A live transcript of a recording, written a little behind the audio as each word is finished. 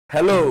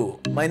Hello,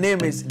 my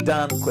name is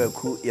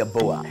Kwaku,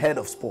 Yeboah, Head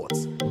of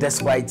Sports,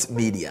 Despite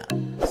Media.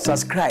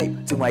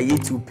 Subscribe to my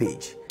YouTube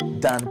page,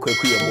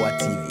 Kwaku Yeboah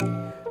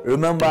TV.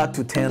 Remember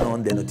to turn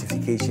on the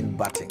notification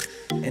button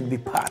and be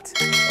part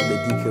of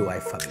the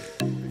DKY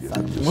family.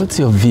 Thank you. What's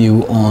your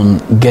view on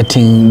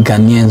getting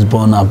Ghanaians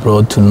born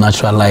abroad to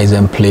naturalize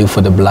and play for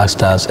the Black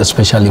Stars,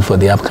 especially for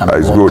the upcoming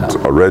It's World good.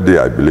 Cup? Already,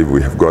 I believe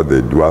we have got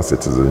the dual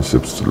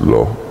citizenships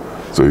law,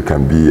 so you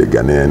can be a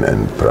Ghanaian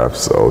and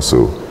perhaps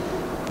also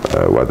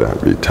whether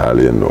it be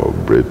Italian or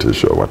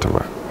British or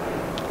whatever.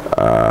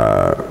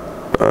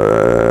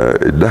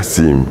 It does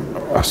seem,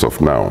 as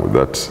of now,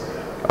 that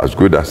as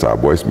good as our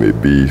boys may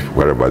be,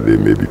 wherever they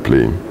may be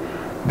playing,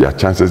 their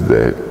chances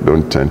there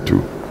don't tend to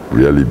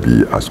really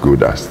be as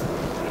good as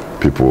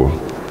people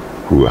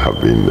who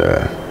have been,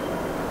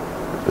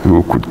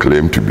 who could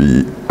claim to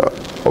be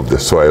of the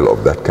soil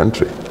of that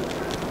country.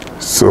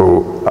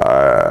 So,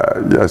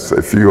 yes,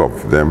 a few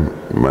of them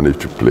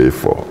managed to play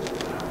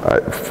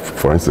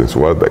for instance,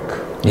 Welbeck.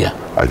 Yeah.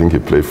 I think he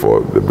played for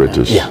the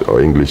British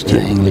or English team.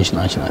 Yeah, English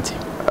national team.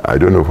 I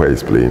don't know where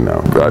he's playing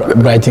now.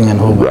 Brighton and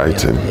Hove.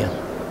 Brighton. Yeah.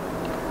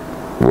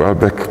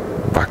 Welbeck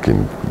back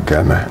in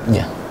Ghana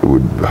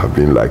would have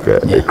been like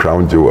a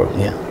crown jewel.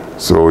 Yeah.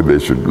 So they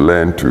should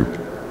learn to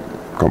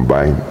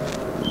combine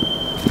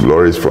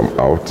glories from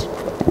out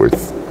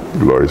with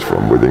glories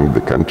from within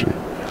the country.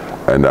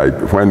 And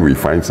when we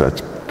find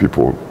such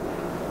people,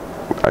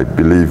 I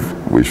believe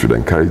we should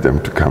encourage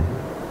them to come.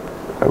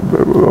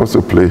 We'll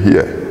also play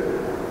here.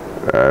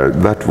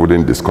 That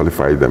wouldn't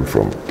disqualify them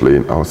from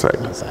playing outside.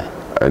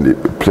 And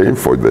playing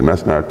for the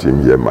national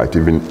team here might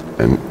even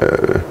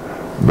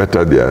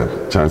better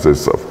their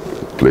chances of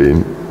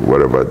playing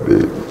wherever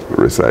they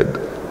reside.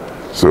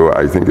 So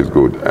I think it's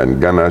good.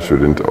 And Ghana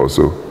shouldn't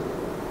also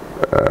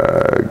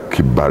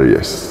keep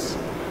barriers.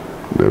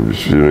 They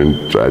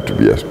shouldn't try to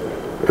be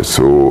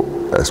so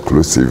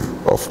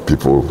exclusive of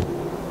people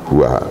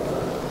who are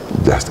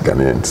just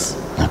Ghanaians.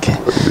 Okay.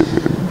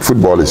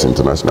 Football is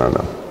international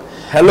now.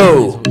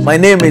 Hello, my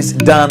name is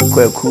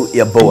Kwaku,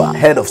 Yeboah,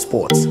 Head of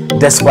Sports,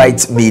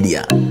 Despite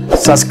Media.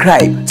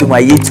 Subscribe to my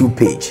YouTube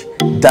page,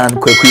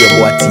 Kwaku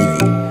Yeboah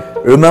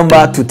TV.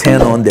 Remember to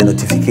turn on the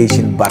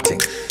notification button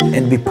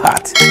and be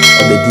part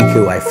of the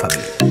DKY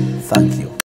family. Thank you.